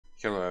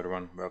Hello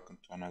everyone, welcome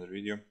to another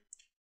video.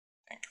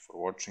 Thank you for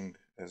watching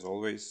as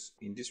always.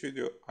 In this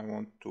video I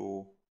want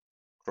to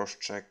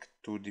cross-check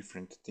two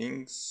different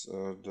things.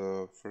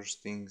 The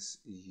first thing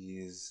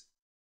is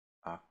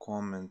a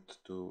comment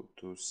to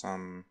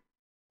some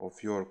of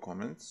your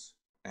comments,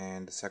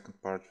 and the second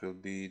part will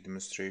be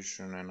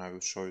demonstration, and I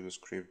will show you the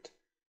script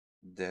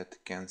that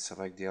can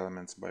select the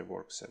elements by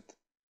Workset.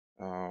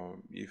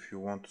 If you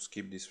want to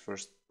skip this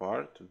first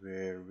part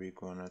where we're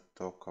gonna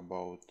talk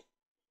about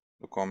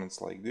the comments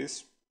like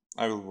this,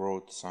 I will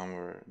wrote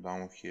somewhere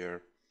down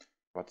here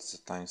what is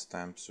the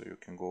timestamp, so you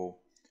can go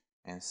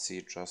and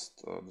see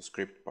just the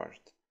script part.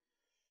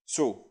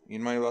 So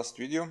in my last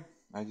video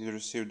I did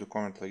receive the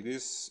comment like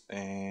this,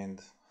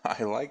 and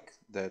I like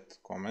that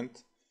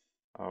comment.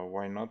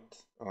 Why not?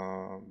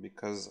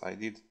 Because I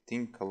did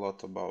think a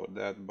lot about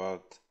that,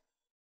 but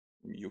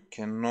you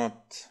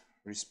cannot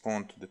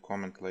respond to the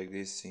comment like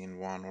this in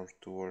 1 or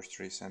 2 or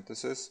 3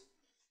 sentences.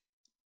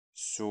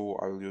 So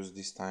I will use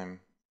this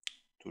time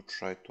to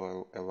try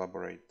to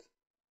elaborate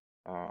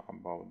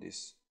about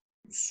this.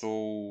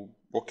 So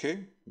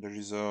okay, there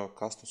is a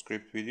custom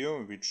script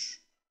video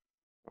which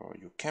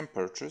you can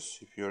purchase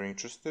if you're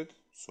interested.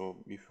 So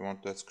if you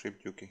want that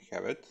script, you can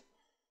have it.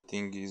 The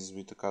thing is,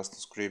 with the custom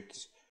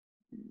scripts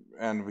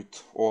and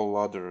with all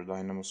other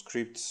Dynamo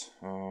scripts,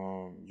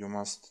 you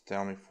must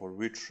tell me for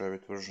which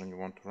Revit version you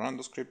want to run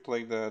the script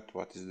like that,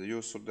 what is the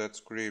use of that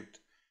script.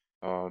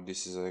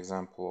 This is an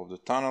example of the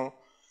tunnel,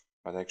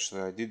 but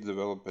actually I did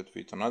develop it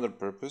with another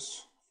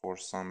purpose for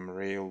some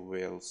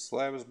railway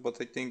slabs, but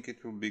I think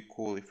it will be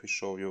cool if we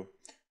show you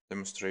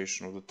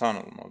demonstration of the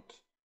tunnel,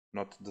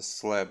 not the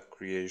slab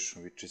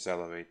creation which is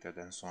elevated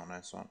and so on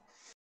and so on.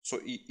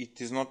 So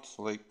it is not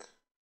like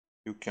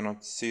you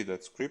cannot see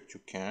that script.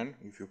 You can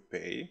if you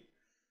pay,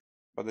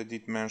 but I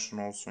did mention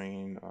also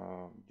in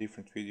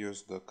different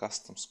videos the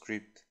custom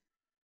script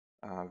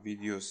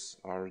videos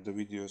are the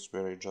videos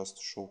where I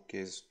just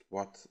showcased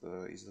what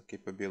is the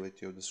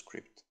capability of the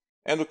script.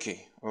 And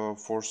okay,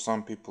 for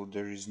some people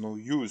there is no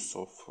use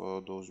of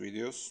those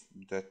videos.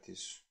 That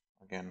is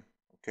again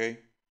okay.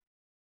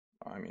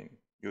 I mean,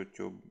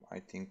 YouTube, I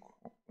think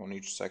on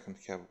each second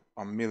have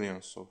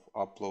millions of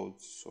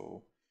uploads,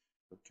 so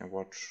you can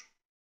watch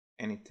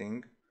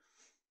anything.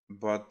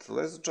 But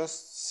let's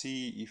just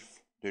see if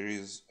there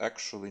is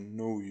actually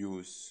no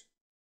use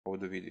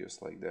of the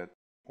videos like that.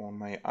 On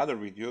my other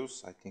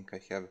videos, I think I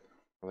have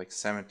like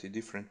 70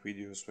 different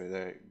videos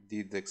where I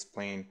did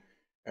explain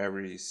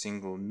every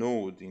single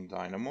node in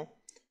Dynamo.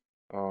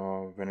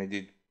 When I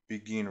did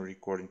begin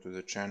recording to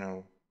the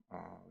channel,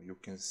 you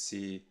can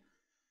see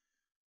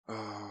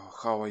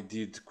how I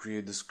did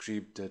create the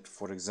script that,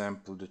 for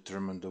example,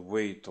 determined the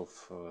weight of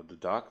the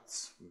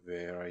ducts,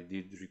 where I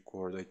did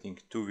record, I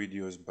think, 2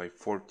 videos by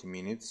 40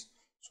 minutes.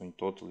 So in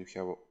total you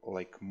have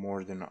like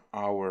more than an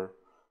hour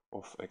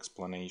of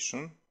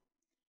explanation.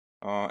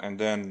 And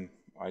then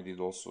I did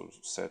also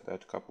set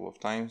that a couple of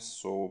times.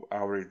 So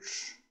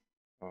average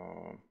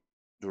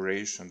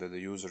duration that the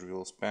user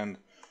will spend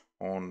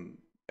on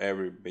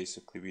every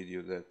basically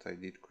video that I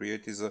did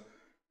create is a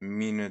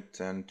minute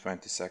and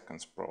 20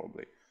 seconds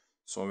probably.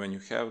 So when you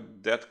have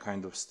that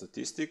kind of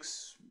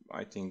statistics,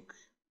 I think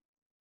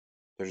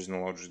there is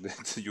no logic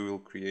that you will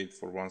create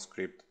for one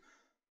script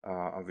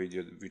a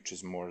video which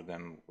is more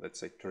than, let's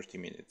say, 30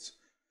 minutes.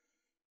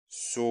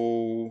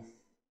 So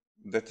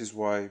that is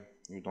why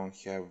you don't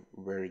have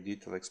very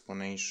detailed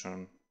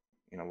explanation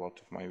in a lot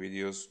of my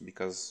videos,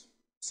 because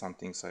some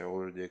things I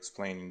already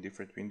explained in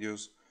different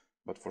videos,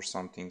 but for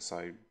some things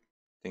I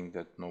think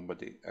that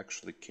nobody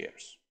actually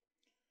cares.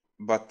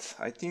 But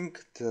I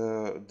think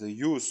the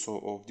use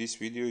of this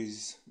video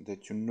is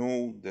that you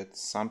know that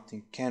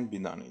something can be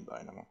done in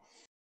Dynamo.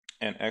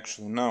 And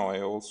actually now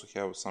I also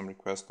have some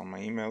requests on my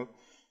email,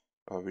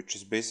 which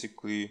is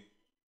basically,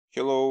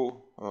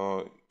 hello,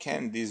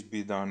 can this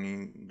be done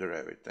in the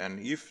Revit? And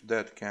if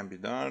that can be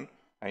done,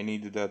 I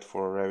need that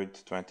for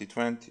Revit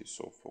 2020,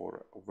 so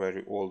for a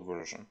very old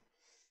version.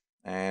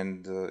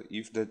 And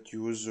if that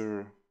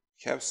user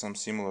have some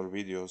similar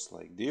videos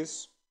like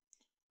this,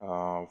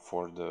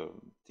 for the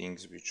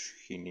things which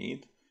he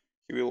need,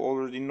 he will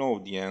already know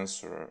the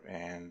answer,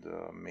 and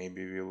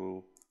maybe we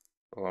will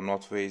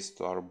not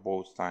waste our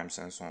both times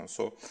and so on.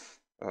 So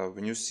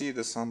when you see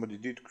that somebody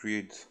did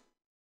create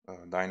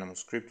a Dynamo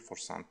script for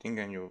something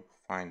and you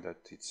find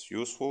that it's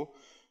useful,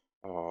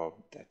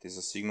 that is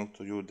a signal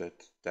to you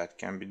that that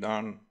can be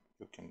done.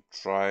 You can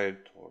try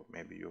it, or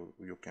maybe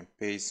you can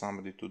pay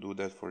somebody to do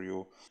that for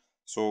you.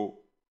 So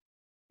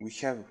we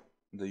have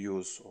the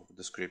use of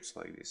the scripts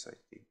like this, I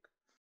think.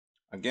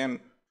 Again,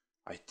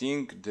 I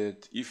think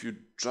that if you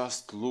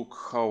just look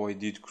how I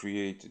did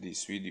create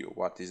this video,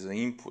 what is the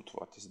input,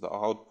 what is the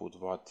output,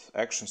 what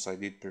actions I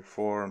did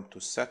perform to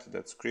set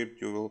that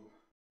script, you will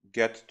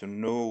get to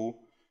know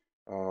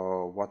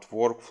what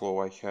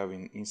workflow I have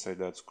inside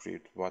that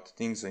script, what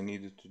things I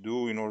needed to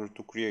do in order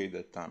to create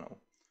that tunnel.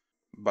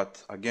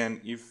 But again,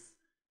 if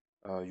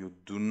you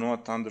do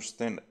not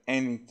understand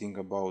anything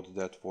about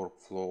that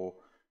workflow,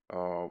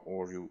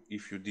 or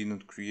if you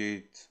didn't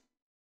create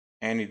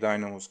any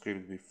Dynamo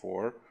script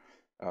before,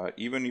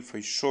 even if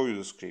I show you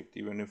the script,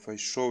 even if I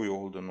show you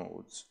all the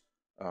nodes,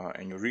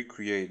 and you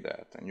recreate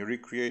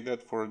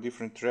that for a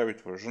different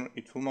Revit version,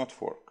 it will not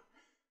work.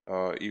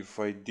 If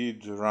I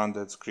did run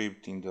that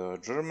script in the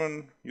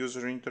German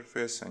user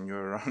interface and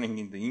you're running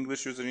in the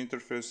English user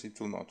interface, it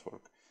will not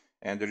work.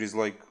 And there is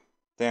like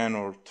 10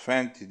 or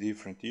 20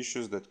 different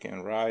issues that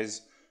can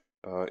rise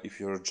if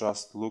you're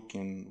just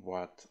looking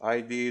what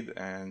I did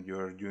and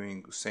you're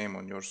doing the same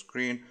on your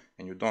screen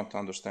and you don't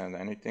understand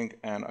anything,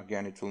 and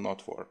again it will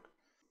not work.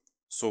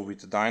 So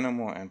with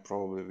Dynamo and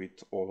probably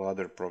with all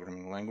other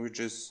programming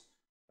languages,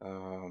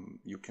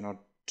 you cannot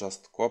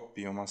just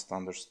copy, you must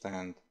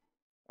understand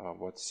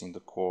what's in the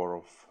core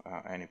of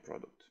any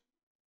product.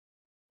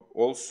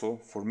 Also,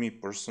 for me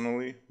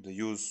personally, the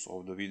use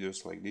of the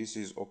videos like this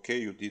is, okay,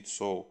 you did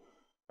so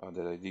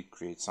that I did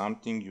create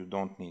something, you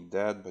don't need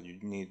that, but you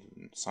need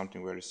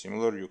something very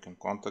similar, you can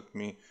contact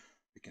me,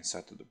 you can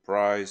set the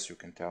price, you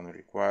can tell me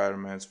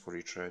requirements for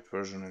each Revit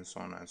version, and so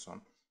on and so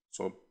on.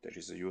 So there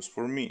is a use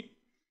for me.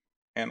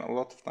 And a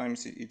lot of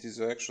times it is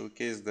actually the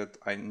case that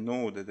I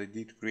know that I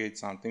did create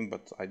something,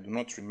 but I do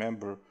not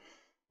remember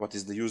what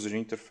is the user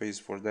interface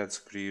for that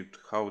script,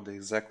 how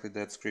exactly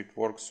that script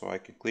works, so I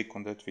can click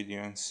on that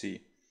video and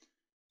see.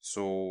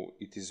 So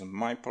it is in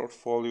my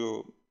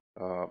portfolio.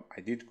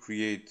 I did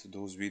create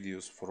those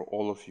videos for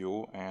all of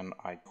you, and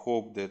I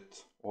hope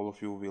that all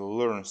of you will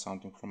learn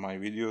something from my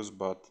videos,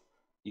 but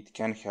it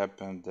can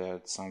happen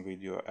that some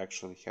video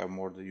actually have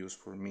more the use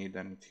for me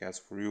than it has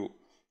for you,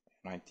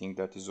 and I think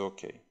that is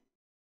okay.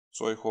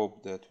 So I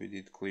hope that we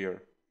did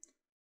clear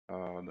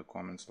the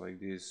comments like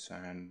this,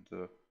 and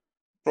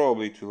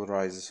probably it will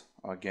rise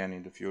again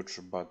in the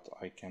future, but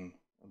I can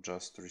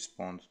just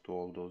respond to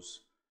all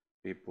those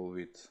people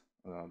with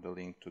the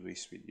link to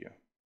this video.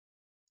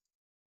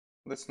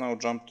 Let's now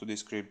jump to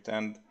this script,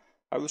 and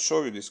I will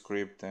show you this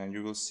script, and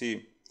you will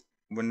see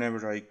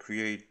whenever I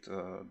create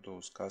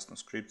those custom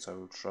scripts, I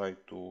will try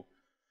to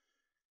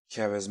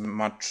have as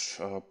much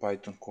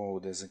Python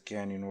code as I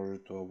can in order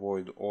to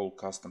avoid all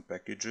custom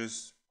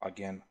packages,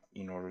 again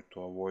in order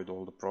to avoid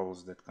all the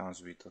problems that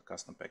comes with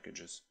custom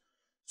packages.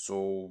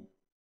 So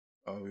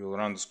we will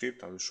run the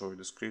script, I will show you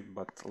the script,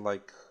 but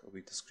like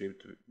with the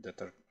script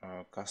that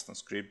are custom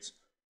scripts,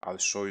 I'll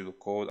show you the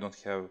code. I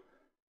don't have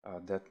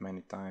that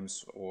many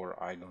times,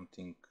 or I don't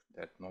think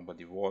that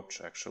nobody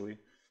watch actually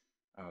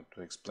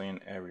to explain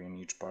every and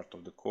each part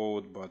of the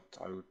code, but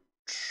I will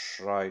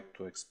try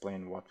to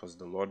explain what was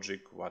the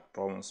logic, what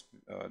problems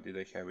did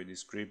I have with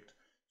this script.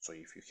 So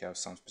if you have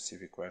some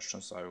specific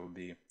questions, I will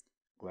be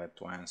glad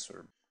to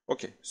answer.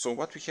 Okay, so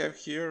what we have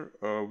here,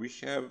 we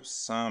have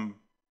some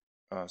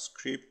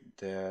script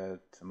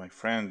that my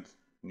friend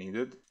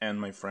needed, and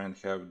my friend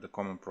have the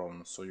common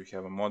problem. So you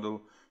have a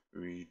model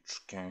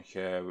which can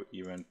have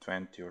even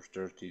 20 or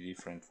 30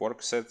 different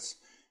work sets,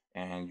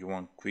 and you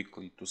want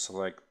quickly to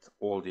select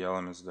all the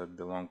elements that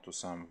belong to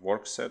some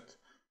work set,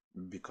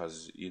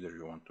 because either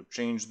you want to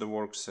change the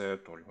work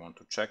set or you want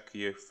to check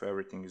if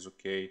everything is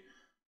okay.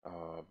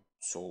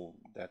 So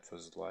that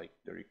was like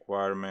the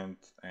requirement,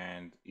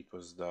 and it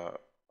was the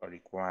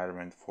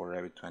requirement for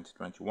Revit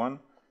 2021.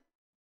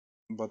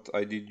 But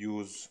I did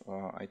use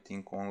I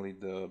think only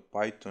the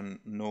Python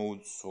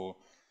node, so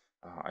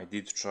I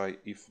did try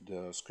if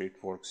the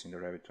script works in the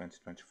Revit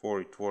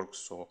 2024. It works,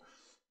 so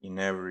in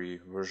every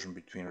version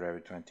between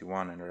Revit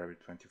 21 and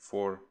Revit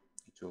 24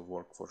 it will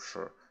work for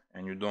sure,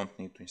 and you don't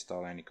need to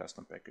install any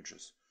custom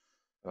packages.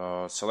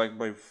 Select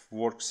by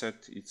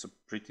Workset, it's a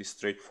pretty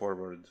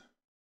straightforward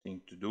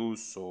thing to do,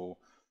 so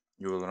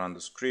you will run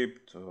the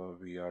script.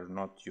 We are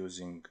not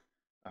using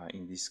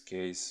in this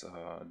case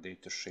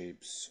data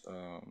shapes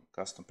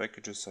custom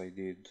packages. I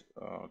did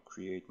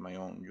create my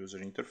own user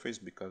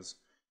interface because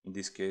in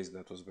this case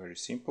that was very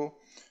simple.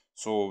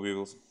 So we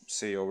will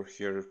say over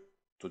here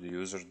to the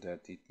user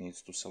that it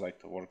needs to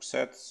select a work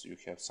set. You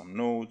have some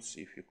nodes.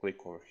 If you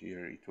click over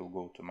here, it will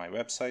go to my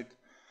website.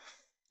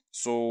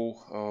 So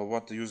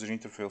what the user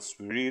interface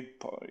will read,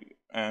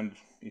 and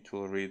it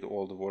will read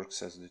all the work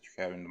sets that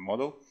you have in the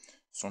model.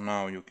 So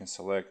now you can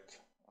select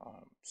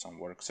some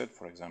work set,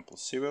 for example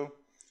civil,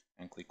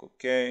 and click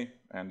OK,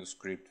 and the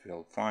script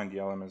will find the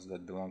elements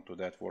that belong to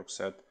that work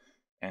set,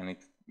 and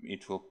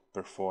it will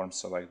perform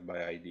select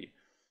by ID.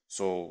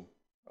 So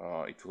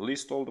it will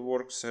list all the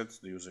work sets.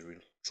 The user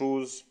will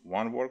choose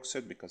one work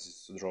set because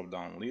it's a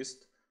drop-down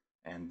list,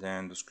 and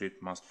then the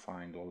script must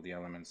find all the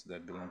elements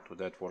that belong to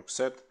that work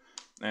set,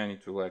 and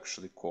it will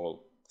actually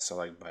call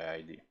select by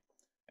ID.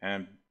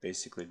 And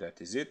basically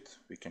that is it.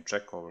 We can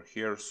check over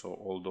here, so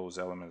all those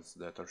elements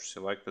that are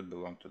selected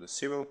belong to the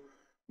civil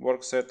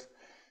work set.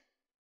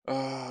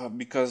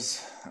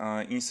 Because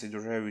inside the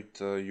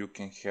Revit you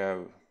can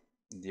have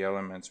the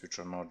elements which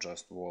are not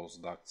just walls,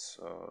 ducts,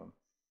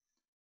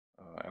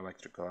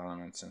 electrical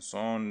elements and so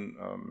on.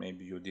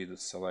 Maybe you did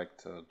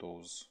select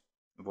those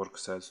work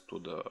sets to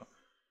the,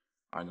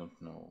 I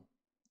don't know,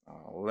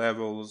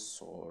 levels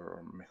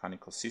or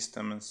mechanical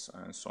systems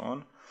and so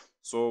on.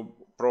 So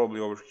probably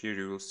over here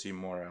you will see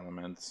more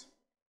elements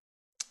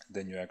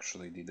than you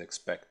actually did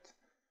expect.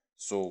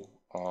 So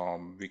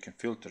we can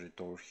filter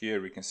it over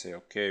here. We can say,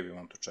 okay, we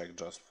want to check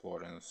just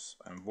floors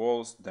and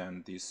walls.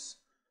 Then this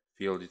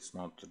field, it's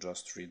not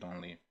just read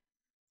only,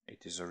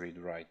 it is a read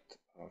write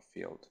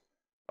field.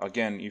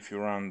 Again, if you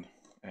run,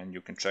 and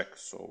you can check,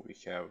 so we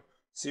have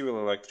civil,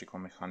 electrical,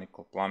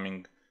 mechanical,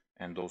 plumbing,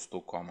 and those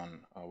two common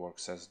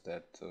worksets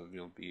that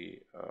will be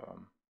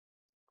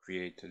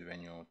created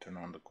when you turn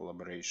on the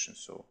collaboration.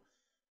 So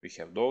we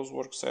have those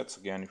worksets.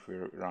 Again, if we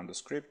run the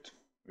script,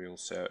 we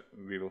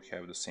will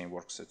have the same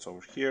worksets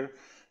over here.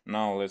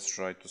 Now let's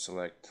try to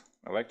select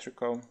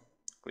electrical,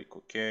 click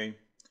OK.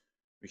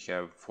 We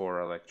have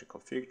 4 electrical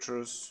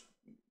fixtures.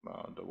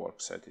 The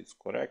workset is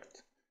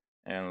correct.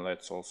 And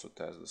let's also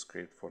test the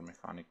script for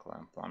mechanical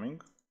and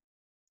plumbing.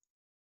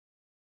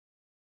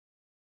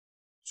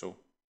 So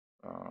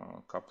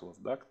a couple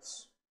of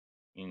ducts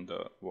in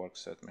the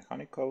workset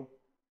mechanical,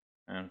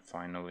 and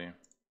finally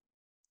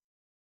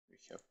we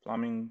have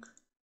plumbing,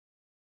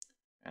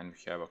 and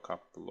we have a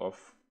couple of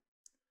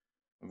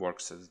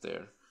worksets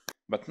there.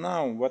 But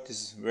now what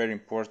is very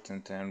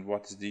important, and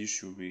what is the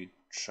issue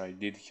which I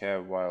did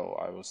have while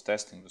I was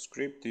testing the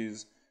script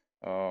is,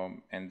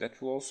 and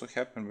that will also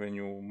happen when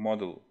you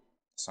model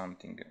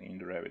something in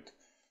the Revit.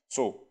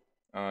 So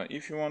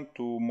if you want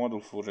to model,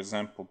 for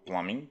example,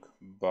 plumbing,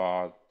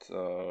 but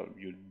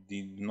you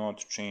did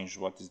not change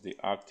what is the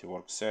active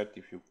workset,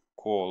 if you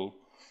call,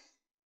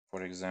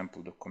 for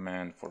example, the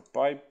command for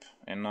pipe,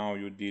 and now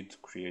you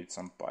did create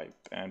some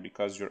pipe, and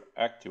because your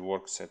active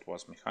workset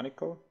was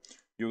mechanical,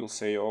 you will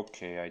say,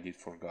 okay, I did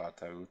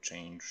forgot, I will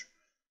change.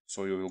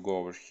 So you will go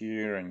over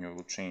here and you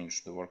will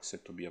change the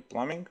workset to be a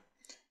plumbing.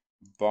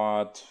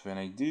 But when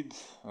I did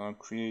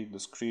create the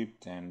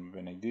script, and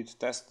when I did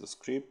test the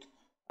script,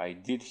 I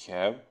did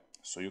have,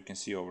 so you can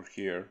see over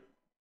here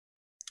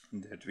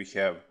that we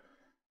have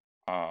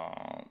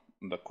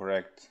the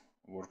correct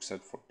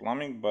workset for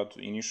plumbing, but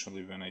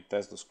initially when I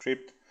test the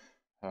script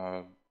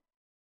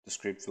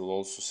will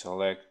also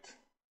select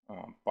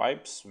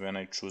pipes when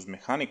I choose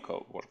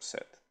mechanical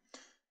workset,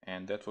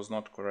 and that was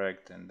not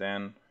correct. And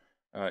then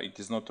it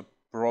is not a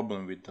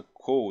problem with the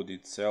code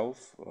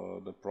itself.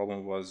 The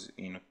problem was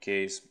in a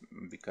case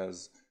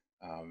because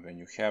when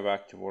you have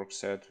active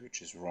workset,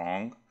 which is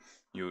wrong,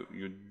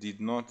 you did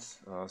not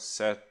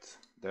set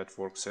that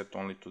workset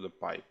only to the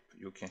pipe.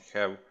 You can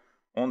have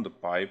on the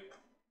pipe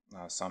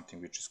something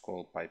which is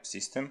called pipe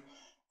system,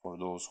 for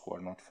those who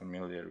are not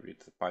familiar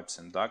with pipes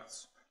and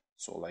ducts.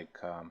 So like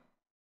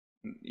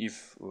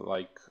if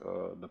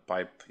the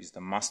pipe is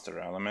the master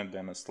element,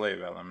 then a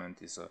slave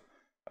element is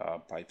a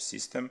pipe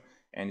system.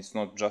 And it's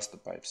not just a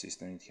pipe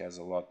system, it has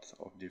a lot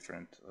of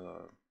different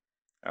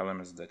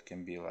elements that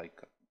can be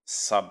like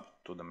sub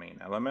to the main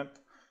element.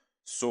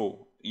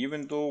 So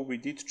even though we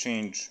did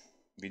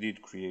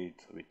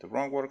create with the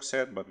wrong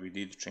workset, but we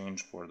did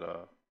change for the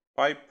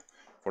pipe.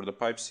 For the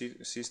pipe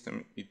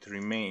system, it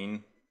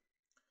remained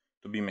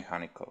to be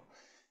mechanical.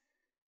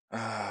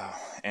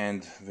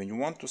 And when you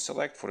want to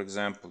select, for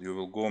example, you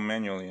will go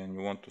manually and you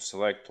want to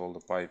select all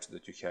the pipes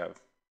that you have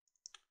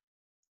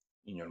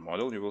in your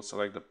model. You will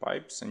select the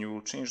pipes and you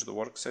will change the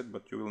workset,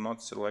 but you will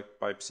not select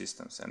pipe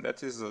systems. And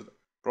that is a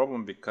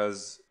problem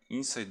because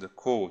inside the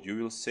code you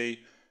will say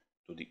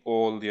to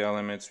all the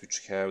elements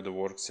which have the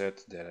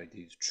workset that I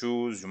did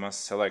choose, you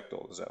must select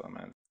all those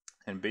elements.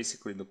 And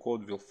basically the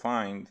code will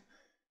find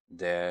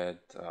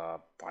that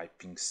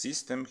piping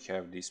system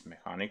have this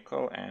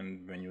mechanical,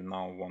 and when you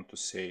now want to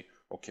say,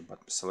 okay, but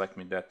select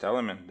me that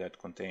element that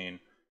contain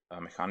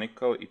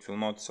mechanical, it will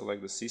not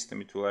select the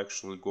system, it will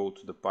actually go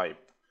to the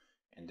pipe.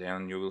 And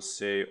then you will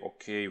say,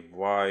 okay,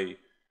 why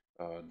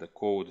the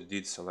code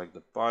did select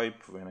the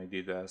pipe when I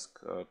did ask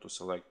to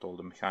select all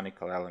the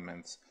mechanical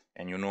elements,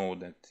 and you know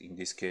that in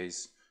this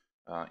case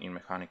in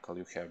mechanical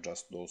you have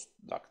just those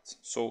ducts.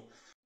 So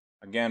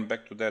again,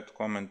 back to that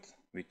comment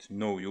with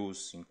no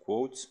use in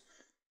quotes.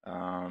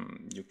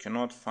 You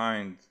cannot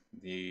find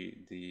the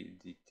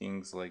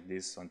things like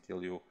this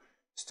until you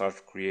start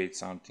to create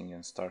something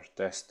and start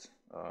test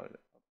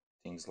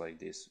things like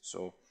this.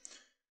 So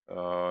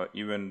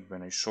even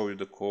when I show you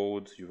the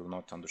code, you will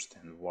not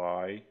understand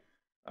why.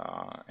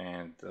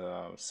 And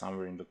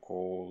somewhere in the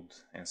code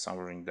and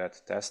somewhere in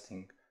that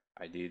testing,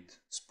 I did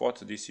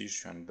spot this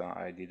issue and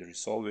I did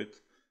resolve it.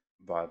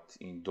 But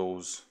in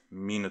those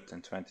minute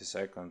and 20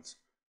 seconds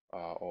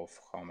of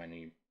how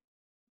many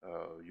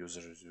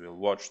users will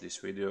watch this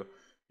video,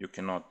 you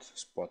cannot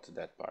spot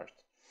that part.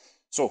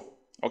 So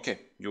okay,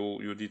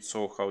 you did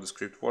saw how the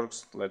script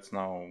works. Let's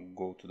now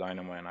go to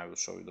Dynamo and I will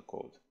show you the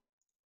code.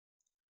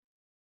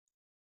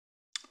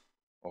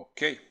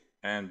 Okay,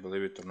 and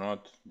believe it or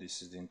not,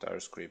 this is the entire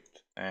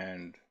script.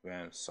 And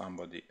when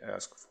somebody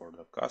asks for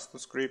the custom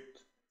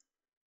script,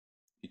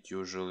 it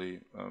usually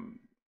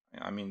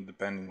I mean,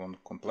 depending on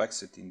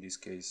complexity, in this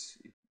case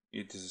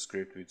it is a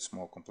script with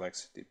small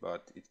complexity,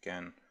 but it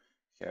can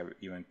have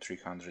even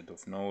 300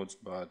 of nodes.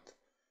 But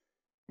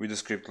with a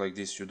script like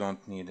this, you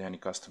don't need any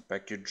custom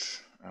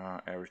package.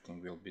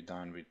 Everything will be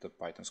done with the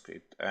Python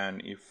script.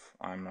 And if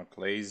I'm not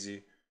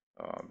lazy,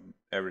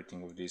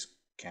 everything of this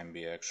can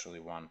be actually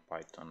one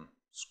Python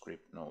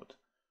script node.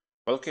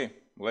 But okay,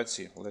 let's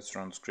see. Let's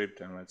run the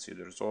script and let's see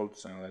the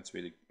results and let's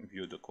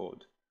view the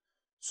code.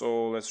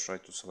 So let's try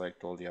to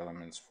select all the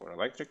elements for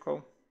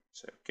electrical.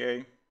 Say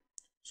okay.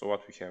 So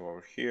what we have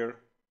over here,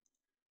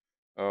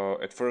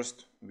 at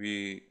first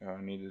we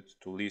needed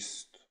to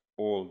list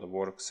all the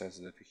work sets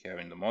that we have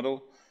in the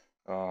model.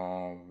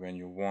 When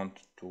you want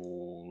to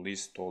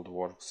list all the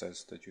work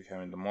sets that you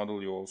have in the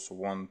model, you also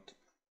want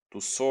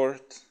to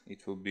sort.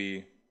 It will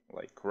be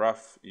like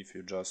rough if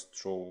you just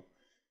throw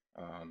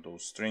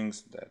those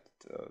strings, that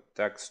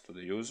text to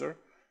the user.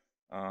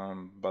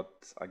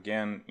 But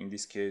again, in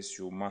this case,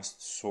 you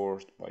must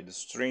sort by the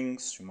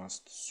strings, you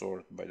must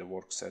sort by the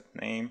workset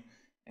name,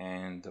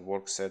 and the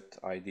workset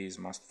IDs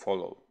must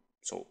follow.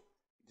 So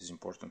it is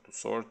important to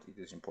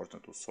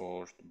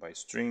sort, by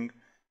string,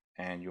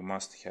 and you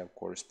must have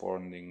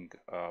corresponding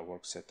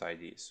workset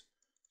IDs.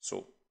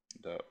 So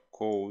the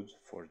code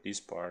for this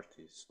part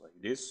is like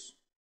this.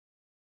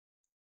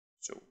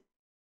 So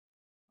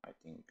I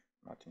think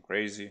nothing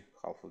crazy.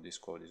 Half of this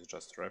code is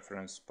just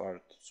reference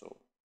part, so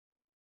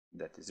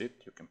that is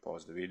it. You can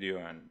pause the video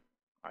and,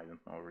 I don't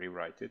know,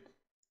 rewrite it.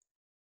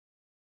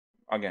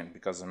 Again,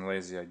 because I'm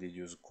lazy, I did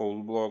use a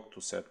code block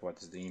to set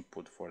what is the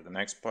input for the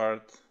next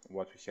part.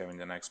 What we have in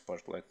the next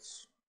part,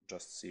 let's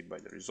just see by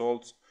the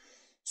results.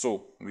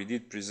 So we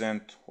did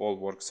present all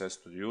work sets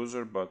to the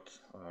user, but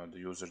the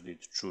user did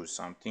choose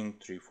something.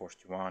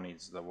 341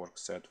 is the work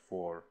set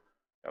for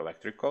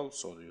electrical,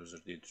 so the user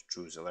did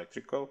choose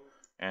electrical,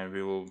 and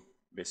we will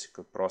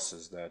basically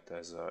process that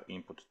as an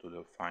input to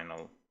the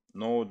final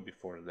node.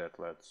 Before that,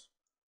 let's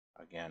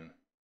again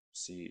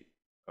see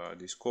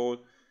this code.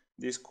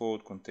 This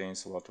code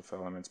contains a lot of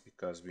elements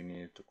because we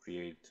needed to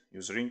create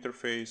user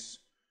interface,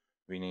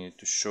 we needed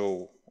to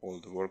show all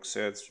the work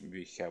sets,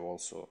 we have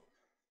also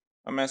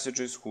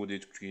messages who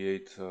did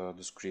create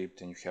the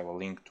script, and you have a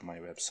link to my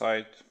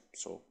website.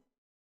 So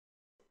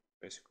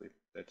basically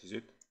that is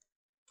it.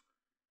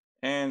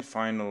 And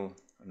final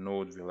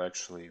node will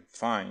actually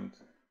find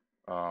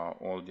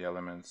all the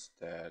elements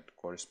that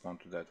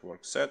correspond to that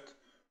work set.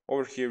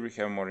 Over here we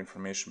have more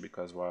information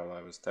because while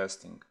I was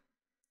testing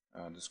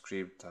the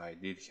script, I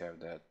did have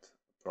that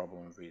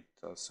problem with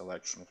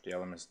selection of the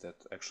elements that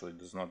actually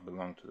does not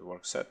belong to the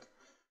work set,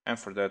 and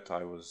for that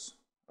I was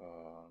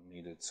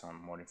needed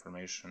some more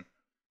information.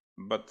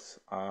 But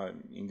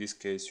in this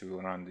case, you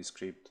will run the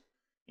script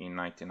in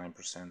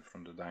 99%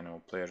 from the Dynamo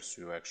player,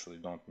 so you actually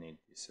don't need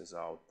this as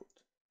output.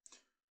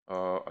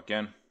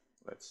 Again,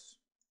 let's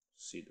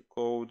see the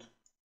code.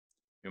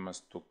 You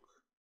must took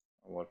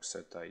a work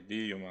set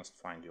ID, you must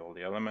find all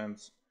the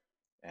elements,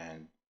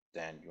 and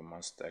then you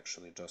must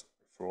actually just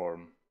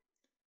perform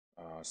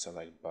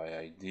select by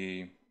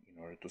ID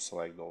in order to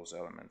select those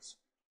elements.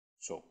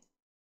 So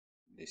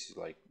this is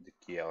like the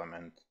key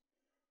element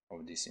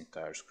of this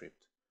entire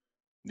script.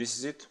 This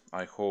is it.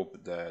 I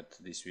hope that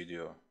this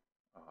video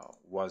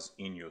was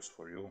in use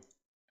for you,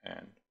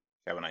 and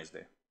have a nice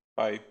day.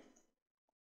 Bye.